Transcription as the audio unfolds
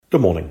Good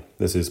morning.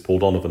 This is Paul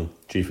Donovan,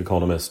 Chief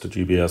Economist at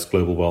UBS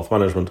Global Wealth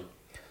Management.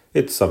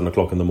 It's 7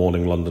 o'clock in the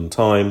morning London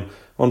time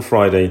on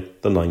Friday,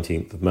 the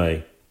 19th of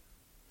May.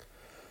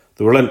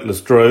 The relentless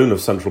drone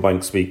of central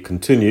bank speak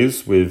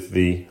continues, with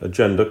the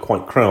agenda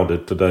quite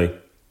crowded today.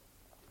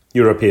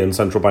 European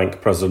Central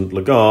Bank President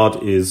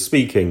Lagarde is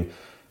speaking,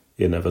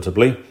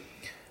 inevitably.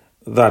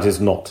 That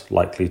is not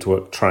likely to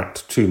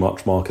attract too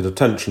much market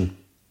attention.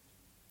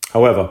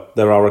 However,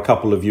 there are a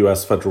couple of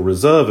US Federal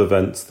Reserve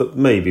events that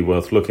may be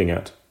worth looking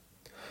at.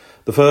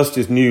 The first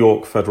is New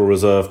York Federal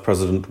Reserve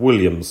President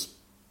Williams.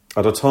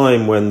 At a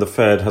time when the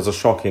Fed has a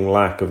shocking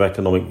lack of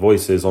economic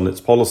voices on its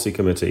policy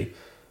committee,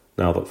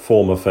 now that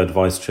former Fed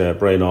Vice Chair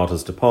Brainard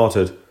has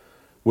departed,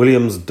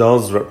 Williams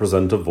does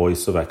represent a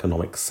voice of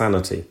economic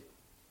sanity.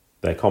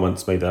 Their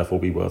comments may therefore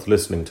be worth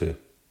listening to.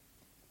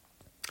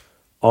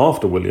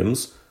 After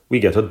Williams, we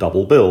get a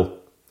double bill.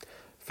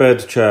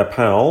 Fed Chair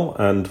Powell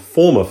and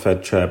former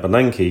Fed Chair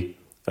Bernanke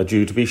are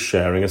due to be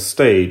sharing a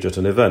stage at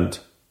an event.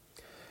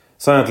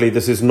 Sadly,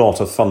 this is not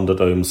a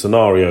Thunderdome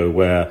scenario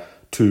where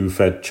two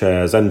Fed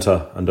chairs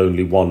enter and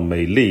only one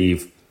may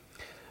leave.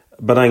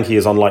 Bernanke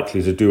is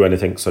unlikely to do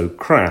anything so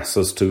crass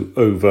as to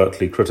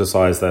overtly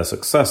criticise their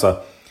successor,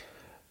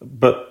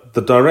 but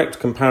the direct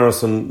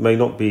comparison may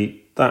not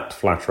be that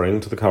flattering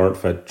to the current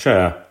Fed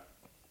chair.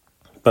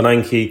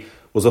 Bernanke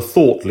was a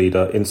thought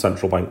leader in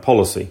central bank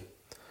policy.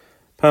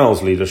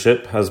 Powell's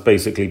leadership has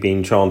basically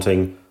been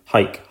chanting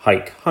hike,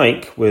 hike,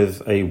 hike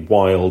with a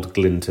wild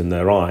glint in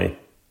their eye.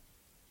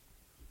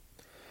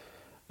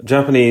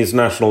 Japanese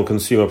national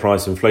consumer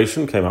price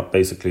inflation came up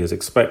basically as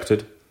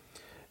expected.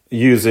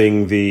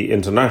 Using the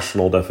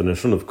international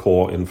definition of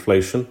core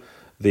inflation,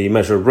 the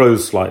measure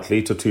rose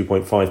slightly to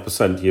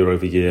 2.5% year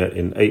over year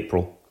in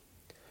April.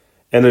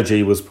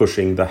 Energy was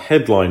pushing the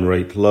headline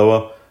rate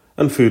lower,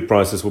 and food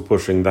prices were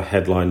pushing the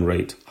headline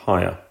rate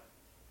higher.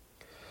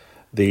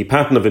 The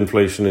pattern of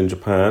inflation in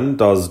Japan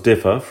does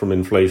differ from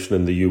inflation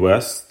in the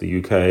US,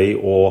 the UK,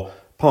 or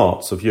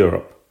parts of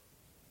Europe.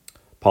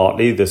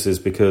 Partly this is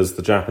because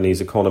the Japanese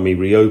economy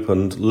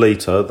reopened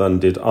later than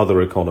did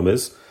other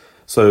economies,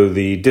 so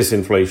the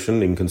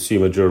disinflation in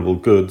consumer durable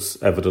goods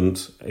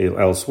evident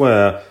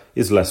elsewhere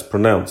is less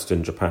pronounced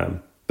in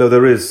Japan, though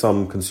there is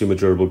some consumer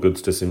durable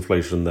goods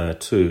disinflation there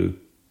too.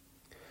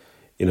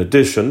 In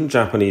addition,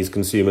 Japanese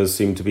consumers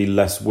seem to be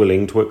less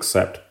willing to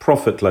accept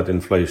profit-led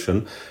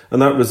inflation, and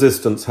that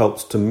resistance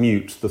helps to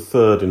mute the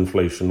third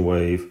inflation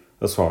wave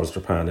as far as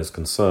Japan is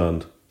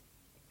concerned.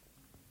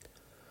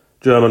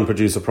 German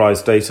producer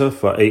price data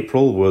for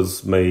April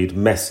was made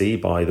messy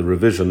by the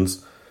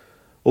revisions.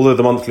 Although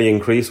the monthly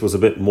increase was a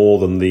bit more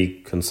than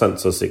the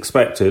consensus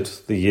expected,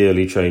 the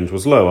yearly change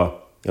was lower,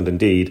 and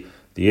indeed,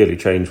 the yearly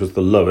change was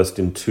the lowest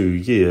in 2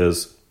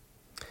 years.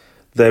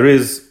 There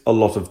is a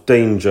lot of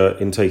danger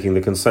in taking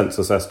the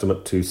consensus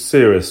estimate too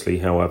seriously,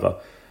 however.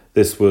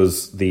 This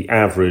was the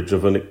average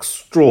of an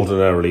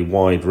extraordinarily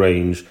wide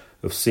range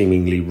of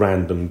seemingly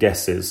random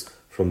guesses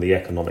from the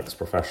economics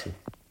profession.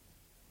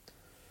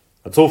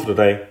 That's all for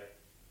today.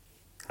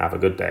 Have a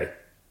good day.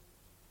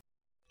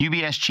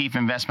 UBS Chief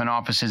Investment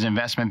Office's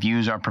investment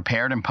views are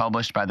prepared and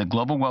published by the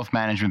global wealth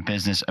management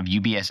business of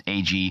UBS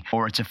AG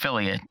or its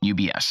affiliate,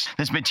 UBS.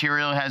 This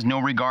material has no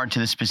regard to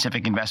the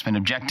specific investment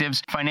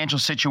objectives, financial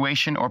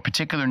situation, or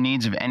particular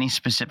needs of any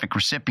specific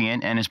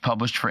recipient and is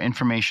published for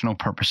informational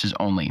purposes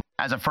only.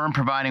 As a firm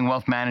providing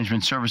wealth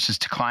management services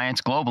to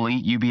clients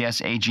globally,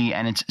 UBS AG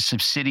and its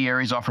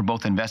subsidiaries offer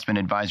both investment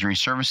advisory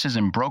services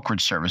and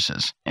brokerage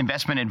services.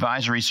 Investment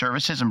advisory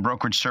services and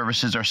brokerage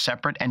services are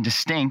separate and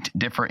distinct,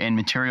 differ in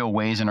material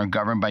ways, and are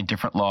governed by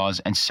different laws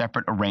and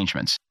separate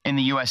arrangements. In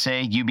the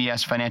USA,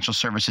 UBS Financial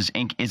Services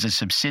Inc. is a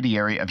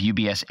subsidiary of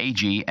UBS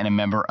AG and a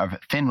member of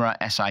FINRA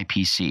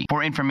SIPC.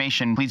 For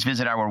information, please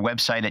visit our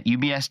website at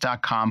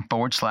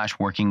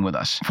ubs.com/working with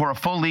us. For a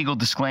full legal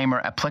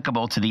disclaimer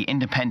applicable to the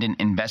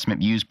independent investment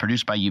views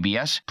produced by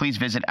UBS, please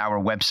visit our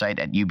website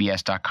at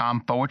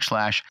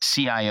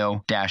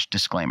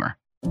ubs.com/CIO-disclaimer.